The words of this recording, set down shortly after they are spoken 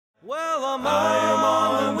Well, I am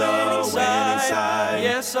on the winning side.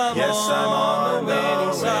 Yes, I'm on the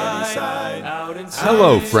winning side.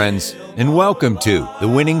 Hello, friends, and welcome to the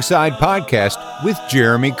Winning Side Podcast with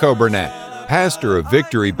Jeremy Coburnett, pastor of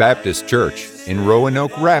Victory Baptist Church in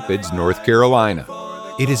Roanoke Rapids, North Carolina.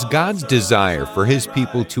 It is God's desire for His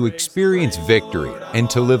people to experience victory and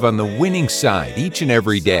to live on the winning side each and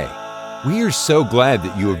every day. We are so glad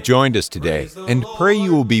that you have joined us today and pray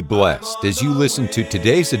you will be blessed as you listen to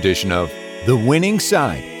today's edition of The Winning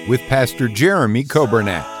Side with Pastor Jeremy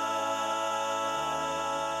Coburnett.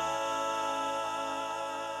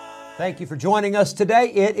 Thank you for joining us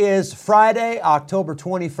today. It is Friday, October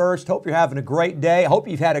 21st. Hope you're having a great day. I hope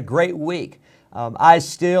you've had a great week. I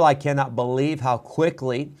cannot believe how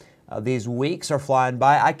quickly these weeks are flying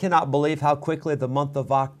by. I cannot believe how quickly the month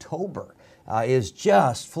of October is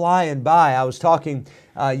just flying by. I was talking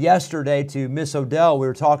yesterday to Miss Odell. We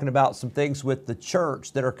were talking about some things with the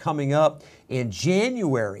church that are coming up in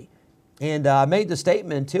January. And I made the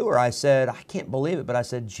statement to her. I said, I can't believe it, but I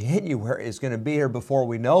said, January is going to be here before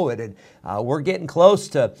we know it. And we're getting close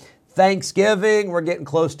to Thanksgiving, we're getting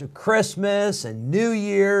close to Christmas and New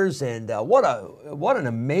Year's, and what an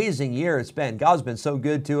amazing year it's been. God's been so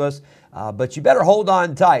good to us, but you better hold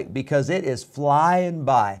on tight because it is flying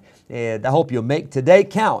by. And I hope you'll make today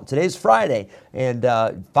count. Today's Friday, and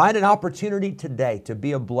find an opportunity today to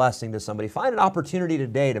be a blessing to somebody. Find an opportunity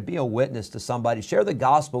today to be a witness to somebody. Share the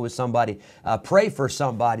gospel with somebody. Pray for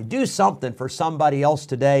somebody. Do something for somebody else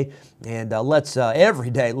today. And every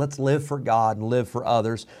day, let's live for God and live for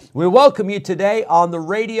others. We welcome you today on the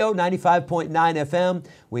radio, 95.9 FM.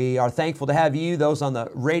 We are thankful to have you, those on the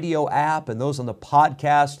radio app and those on the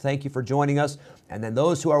podcast. Thank you for joining us. And then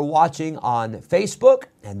those who are watching on Facebook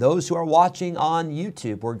and those who are watching on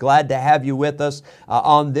YouTube, we're glad to have you with us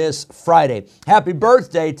on this Friday. Happy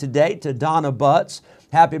birthday today to Donna Butts.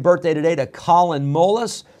 Happy birthday today to Colin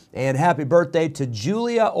Mullis. And happy birthday to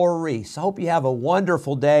Julia Oreese. I hope you have a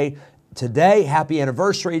wonderful day today. Happy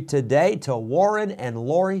anniversary today to Warren and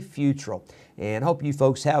Lori Futrell. And hope you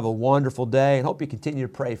folks have a wonderful day, and hope you continue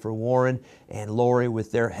to pray for Warren and Lori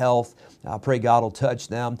with their health. I pray God will touch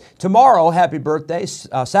them. Tomorrow, happy birthday,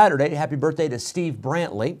 Saturday, happy birthday to Steve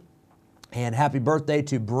Brantley, and happy birthday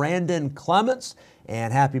to Brandon Clements,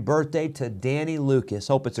 and happy birthday to Danny Lucas.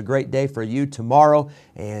 Hope it's a great day for you tomorrow,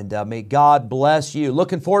 and may God bless you.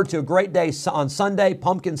 Looking forward to a great day on Sunday,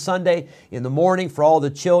 Pumpkin Sunday in the morning for all the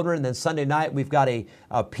children. And then Sunday night, we've got a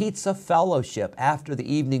pizza fellowship after the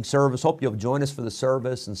evening service. Hope you'll join us for the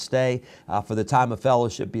service and stay for the time of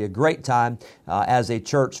fellowship. Be a great time as a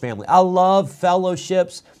church family. I love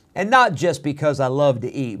fellowships. And not just because I love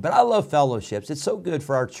to eat, but I love fellowships. It's so good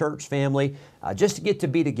for our church family just to get to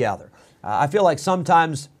be together. I feel like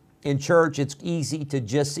sometimes in church it's easy to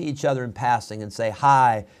just see each other in passing and say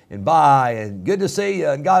hi and bye and good to see you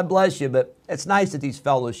and God bless you. But it's nice at these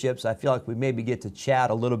fellowships. I feel like we maybe get to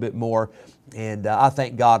chat a little bit more. And I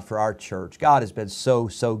thank God for our church. God has been so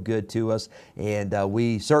good to us. And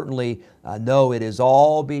we certainly know it is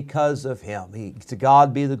all because of Him. To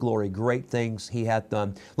God be the glory. Great things He hath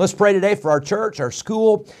done. Let's pray today for our church, our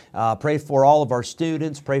school. Pray for all of our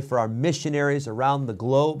students. Pray for our missionaries around the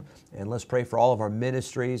globe. And let's pray for all of our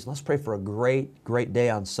ministries. Let's pray for a great day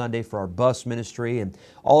on Sunday for our bus ministry and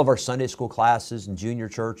all of our Sunday school classes and junior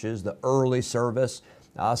churches, the early service,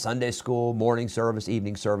 Sunday school, morning service,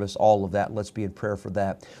 evening service, all of that. Let's be in prayer for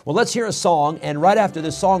that. Well, let's hear a song. And right after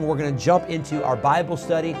this song, we're going to jump into our Bible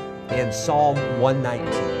study in Psalm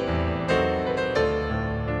 119.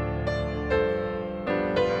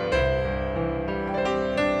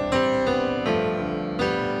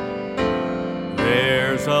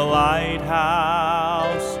 There's a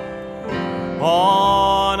lighthouse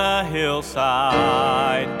on a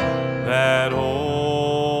hillside that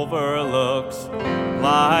overlooks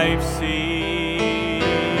life's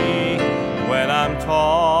sea. When I'm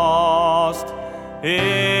tossed,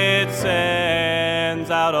 it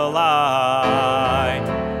sends out a light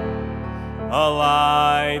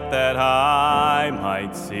that I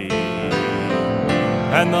might see.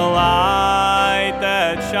 And the light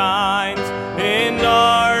that shines in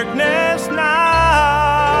darkness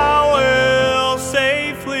now will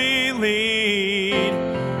safely lead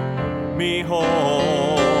me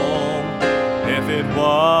home. If it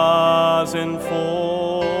wasn't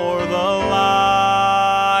for the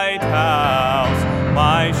lighthouse,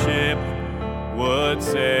 my ship would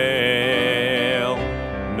sail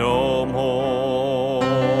no more.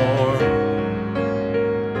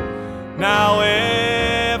 Now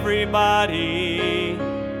everybody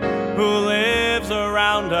who lives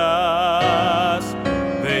around us,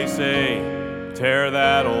 they say, tear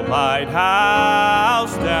that old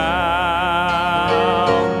lighthouse down.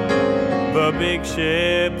 big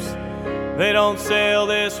ships, they don't sail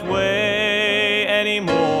this way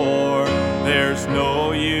anymore. There's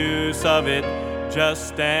no use of it just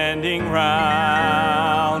standing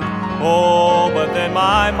round. Oh, but then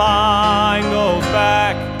my mind goes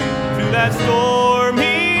back to that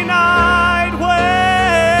stormy night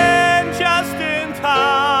when just in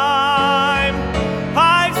time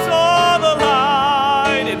I saw the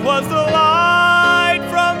light. It was the light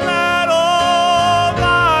from that old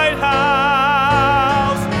lighthouse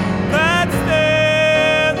that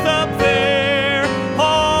stands up there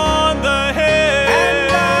on the hill.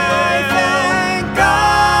 And I thank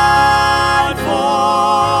God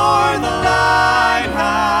for the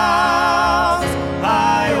lighthouse.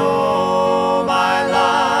 I owe my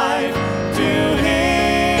life to Him,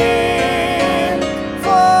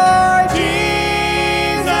 for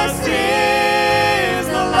Jesus is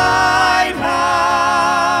the lighthouse,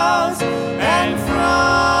 and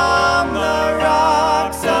from the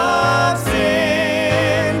rocks of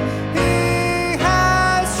sin He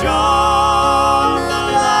has shone the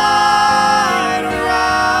light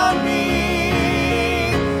around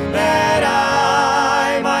me, that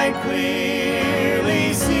I might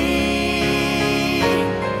clearly see.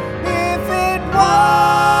 If it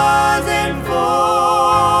wasn't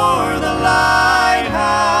for the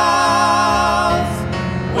lighthouse,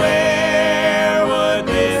 where would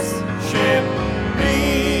this ship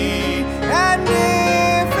be? And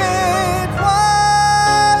if it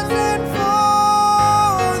wasn't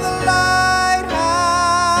for the lighthouse,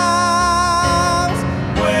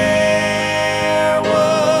 where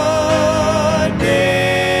would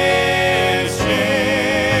this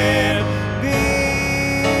ship be?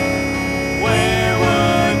 Where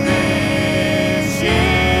would this ship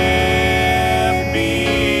be?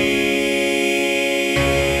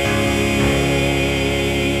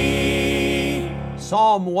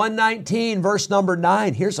 Psalm 119, verse number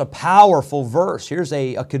 9. Here's a powerful verse. Here's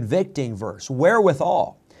a convicting verse.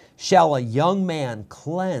 Wherewithal shall a young man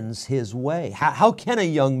cleanse his way? How can a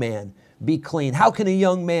young man be clean? How can a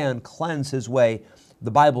young man cleanse his way?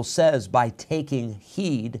 The Bible says, by taking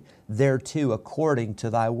heed thereto according to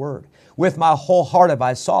thy word. With my whole heart have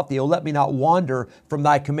I sought thee, O let me not wander from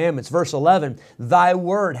thy commandments. Verse 11, thy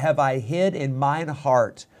word have I hid in mine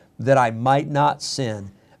heart, that I might not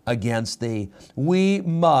sin against thee. We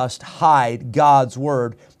must hide God's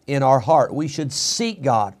word in our heart. We should seek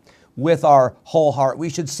God with our whole heart. We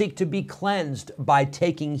should seek to be cleansed by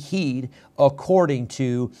taking heed according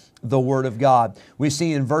to the word of God. We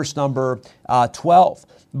see in verse number 12,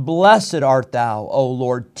 blessed art thou, O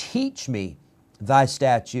Lord, teach me thy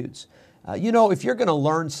statutes. If you're going to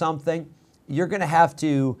learn something, you're going to have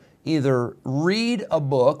to either read a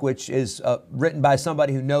book, which is written by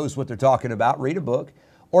somebody who knows what they're talking about, read a book,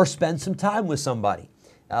 or spend some time with somebody.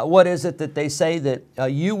 What is it that they say that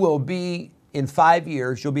you will be in 5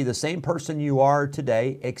 years? You'll be the same person you are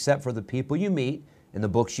today, except for the people you meet and the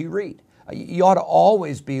books you read. You ought to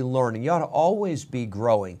always be learning. You ought to always be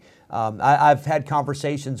growing. I've had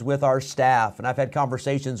conversations with our staff, and I've had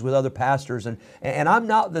conversations with other pastors, and I'm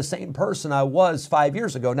not the same person I was 5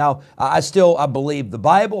 years ago. Now, I believe the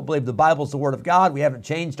Bible, believe the Bible's the Word of God. We haven't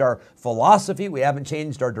changed our philosophy. We haven't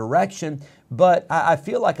changed our direction, but I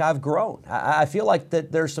feel like I've grown. I feel like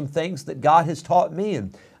that there's some things that God has taught me,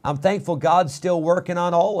 and I'm thankful God's still working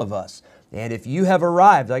on all of us. And if you have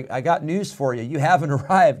arrived, I got news for you. You haven't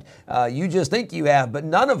arrived. You just think you have, but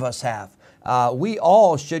none of us have. We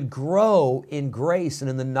all should grow in grace and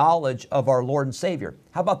in the knowledge of our Lord and Savior.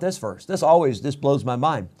 How about this verse? This blows my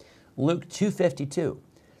mind. Luke 2:52.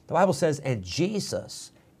 The Bible says, and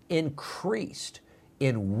Jesus increased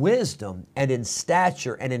in wisdom and in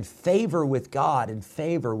stature and in favor with God and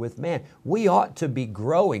favor with man. We ought to be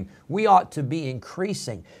growing. We ought to be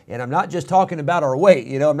increasing. And I'm not just talking about our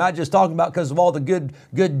weight. I'm not just talking about because of all the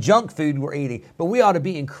good junk food we're eating, but we ought to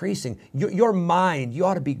be increasing. Your mind, you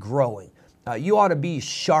ought to be growing. You ought to be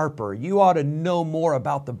sharper. You ought to know more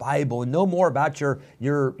about the Bible and know more about your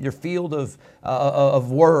field of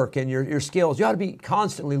work and your skills. You ought to be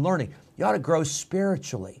constantly learning. You ought to grow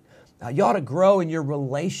spiritually. You ought to grow in your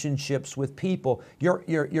relationships with people, your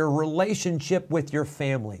relationship with your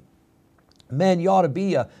family. Men, you ought to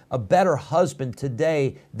be a better husband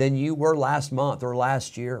today than you were last month or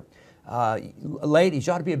last year. Ladies,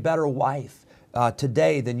 you ought to be a better wife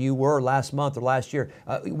today than you were last month or last year.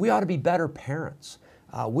 We ought to be better parents.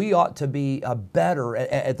 We ought to be better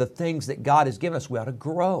at the things that God has given us. We ought to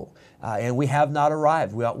grow, and we have not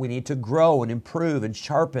arrived. We need to grow and improve and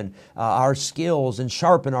sharpen our skills and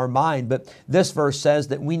sharpen our mind. But this verse says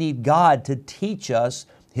that we need God to teach us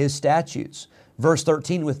His statutes. Verse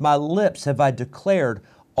 13, with my lips have I declared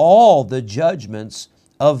all the judgments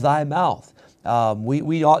of thy mouth.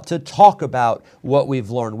 We ought to talk about what we've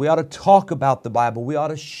learned. We ought to talk about the Bible. We ought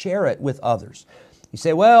to share it with others. You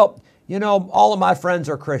say, well, you know, all of my friends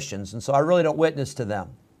are Christians, and so I really don't witness to them.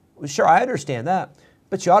 Well, sure, I understand that,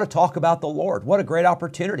 but you ought to talk about the Lord. What a great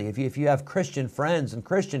opportunity. If you have Christian friends and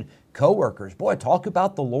Christian coworkers, boy, talk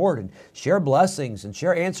about the Lord and share blessings and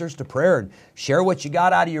share answers to prayer and share what you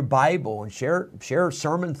got out of your Bible and share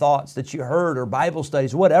sermon thoughts that you heard or Bible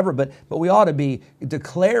studies, whatever. But we ought to be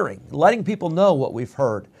declaring, letting people know what we've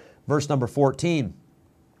heard. Verse number 14,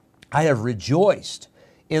 I have rejoiced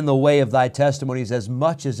in the way of thy testimonies as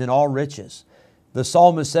much as in all riches. The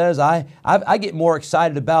psalmist says, I get more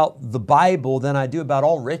excited about the Bible than I do about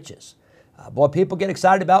all riches. Boy, people get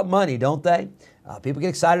excited about money, don't they? People get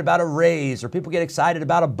excited about a raise, or people get excited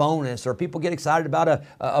about a bonus, or people get excited about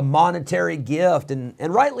a monetary gift, and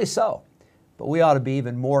rightly so. But we ought to be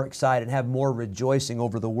even more excited and have more rejoicing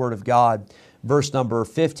over the Word of God. Verse number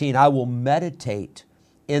 15, I will meditate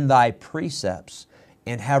in thy precepts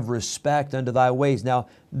and have respect unto thy ways. Now,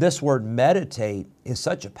 this word meditate is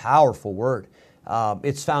such a powerful word.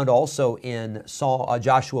 It's found also in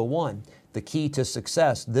Joshua 1, the key to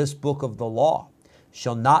success, this book of the law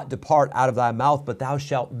shall not depart out of thy mouth, but thou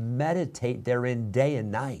shalt meditate therein day and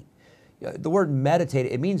night. The word meditate,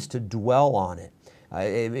 it means to dwell on it.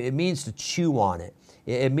 It means to chew on it.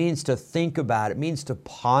 It means to think about it. It means to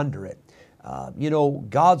ponder it.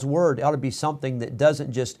 God's Word ought to be something that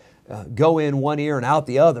doesn't just go in one ear and out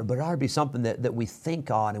the other, but it ought to be something that we think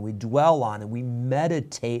on and we dwell on and we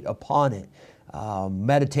meditate upon it.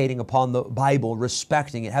 Meditating upon the Bible,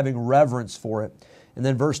 respecting it, having reverence for it. And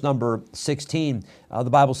then verse number 16, the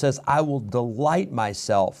Bible says, I will delight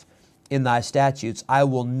myself in thy statutes. I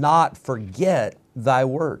will not forget thy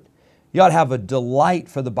word. You ought to have a delight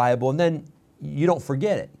for the Bible, and then you don't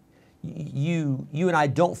forget it. You and I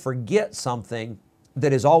don't forget something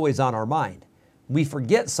that is always on our mind. We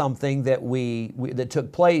forget something that that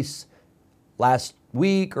took place last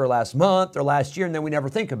week or last month or last year, and then we never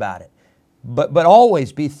think about it. But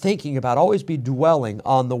always be thinking about, always be dwelling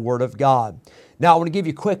on the Word of God. Now, I want to give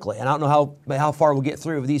you quickly, and I don't know how far we'll get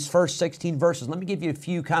through these first 16 verses. Let me give you a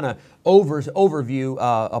few kind of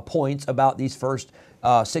overview points about these first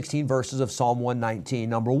 16 verses of Psalm 119.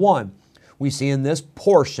 Number one, we see in this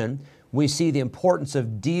portion, we see the importance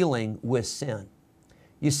of dealing with sin.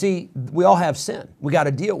 You see, we all have sin. We got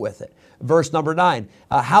to deal with it. Verse number 9,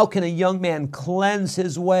 how can a young man cleanse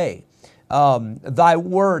his way? Thy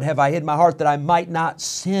word have I hid in my heart that I might not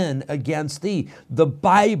sin against thee. The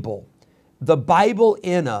Bible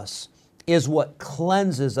in us is what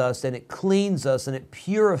cleanses us, and it cleans us, and it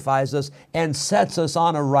purifies us and sets us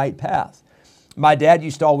on a right path. My dad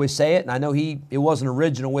used to always say it, and I know it wasn't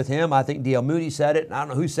original with him. I think D.L. Moody said it, and I don't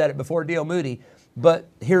know who said it before D.L. Moody, but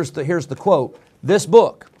here's the quote. This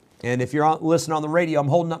book, and if you're listening on the radio, I'm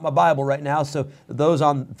holding up my Bible right now so those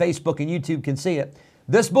on Facebook and YouTube can see it.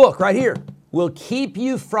 This book right here will keep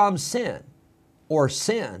you from sin, or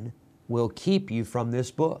sin will keep you from this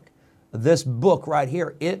book. This book right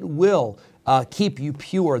here, it will keep you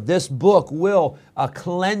pure. This book will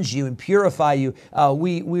cleanse you and purify you.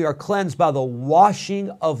 We are cleansed by the washing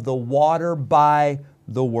of the water by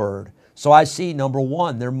the Word. So I see, number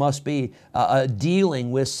one, there must be a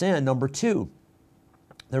dealing with sin. Number two,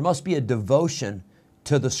 there must be a devotion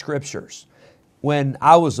to the Scriptures. When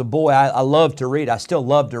I was a boy, I loved to read. I still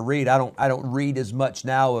love to read. I don't read as much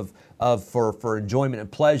now for enjoyment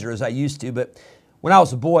and pleasure as I used to. But when I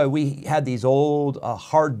was a boy, we had these old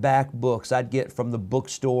hardback books I'd get from the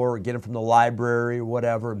bookstore or get them from the library or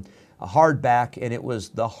whatever, a hardback, and it was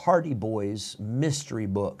the Hardy Boys mystery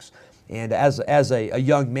books. And as a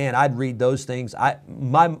young man, I'd read those things.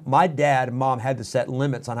 My dad and mom had to set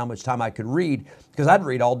limits on how much time I could read because I'd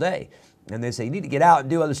read all day. And they say, you need to get out and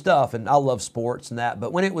do other stuff. And I love sports and that.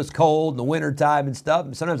 But when it was cold in the wintertime and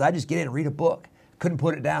stuff, sometimes I just get in and read a book. Couldn't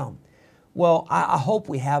put it down. Well, I hope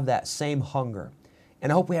we have that same hunger.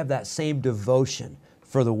 And I hope we have that same devotion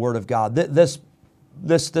for the Word of God. This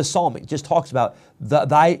psalm just talks about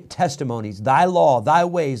thy testimonies, thy law, thy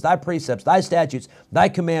ways, thy precepts, thy statutes, thy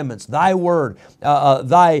commandments, thy word,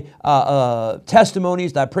 thy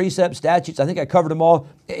testimonies, thy precepts, statutes. I think I covered them all.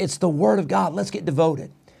 It's the Word of God. Let's get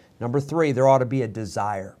devoted. Number three, there ought to be a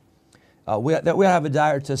desire. We have a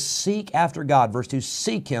desire to seek after God. Verse 2,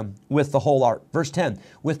 seek Him with the whole heart. Verse 10,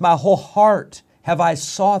 with my whole heart have I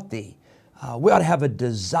sought Thee. We ought to have a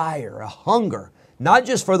desire, a hunger, not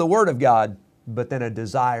just for the Word of God, but then a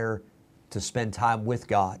desire to spend time with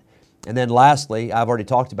God. And then lastly, I've already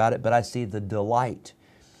talked about it, but I see the delight.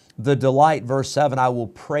 The delight, verse 7, I will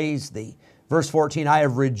praise Thee. Verse 14, I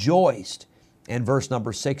have rejoiced And verse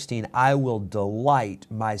number 16, I will delight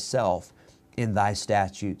myself in thy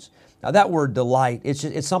statutes. Now that word delight,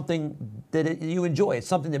 it's something that you enjoy. It's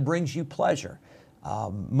something that brings you pleasure.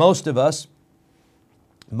 Most of us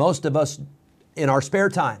in our spare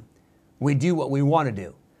time, we do what we want to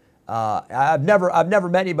do. I've never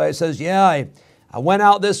met anybody that says, yeah, I went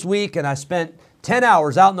out this week and I spent 10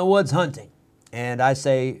 hours out in the woods hunting. And I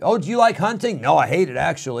say, oh, do you like hunting? No, I hate it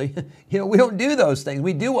actually. We don't do those things.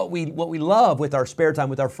 We do what we love with our spare time,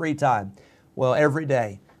 with our free time. Well, every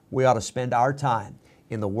day we ought to spend our time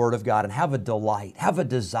in the Word of God and have a delight, have a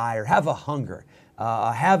desire, have a hunger,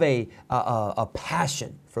 have a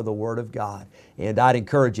passion for the Word of God. And I'd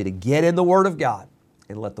encourage you to get in the Word of God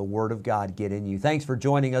and let the Word of God get in you. Thanks for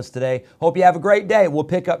joining us today. Hope you have a great day. We'll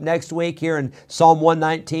pick up next week here in Psalm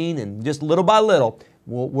 119, and just little by little,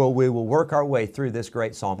 we will work our way through this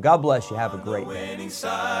great psalm. God bless you. Have a great day.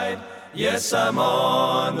 Yes, I'm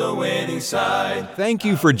on the winning side. Thank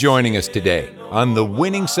you for joining us today on the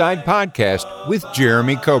Winning Side Podcast with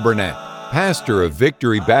Jeremy Coburnett, pastor of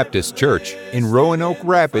Victory Baptist Church in Roanoke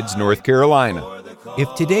Rapids, North Carolina.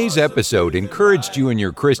 If today's episode encouraged you in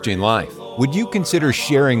your Christian life, would you consider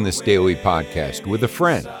sharing this daily podcast with a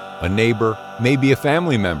friend, a neighbor, maybe a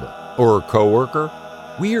family member, or a coworker?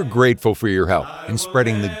 We are grateful for your help in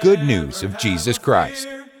spreading the good news of Jesus Christ.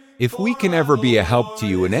 If we can ever be a help to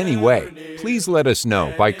you in any way, please let us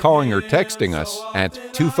know by calling or texting us at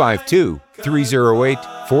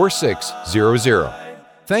 252-308-4600.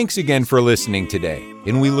 Thanks again for listening today,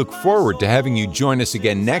 and we look forward to having you join us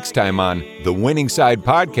again next time on the Winning Side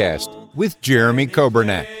Podcast with Jeremy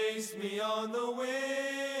Coburnett. On the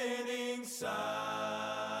winning side.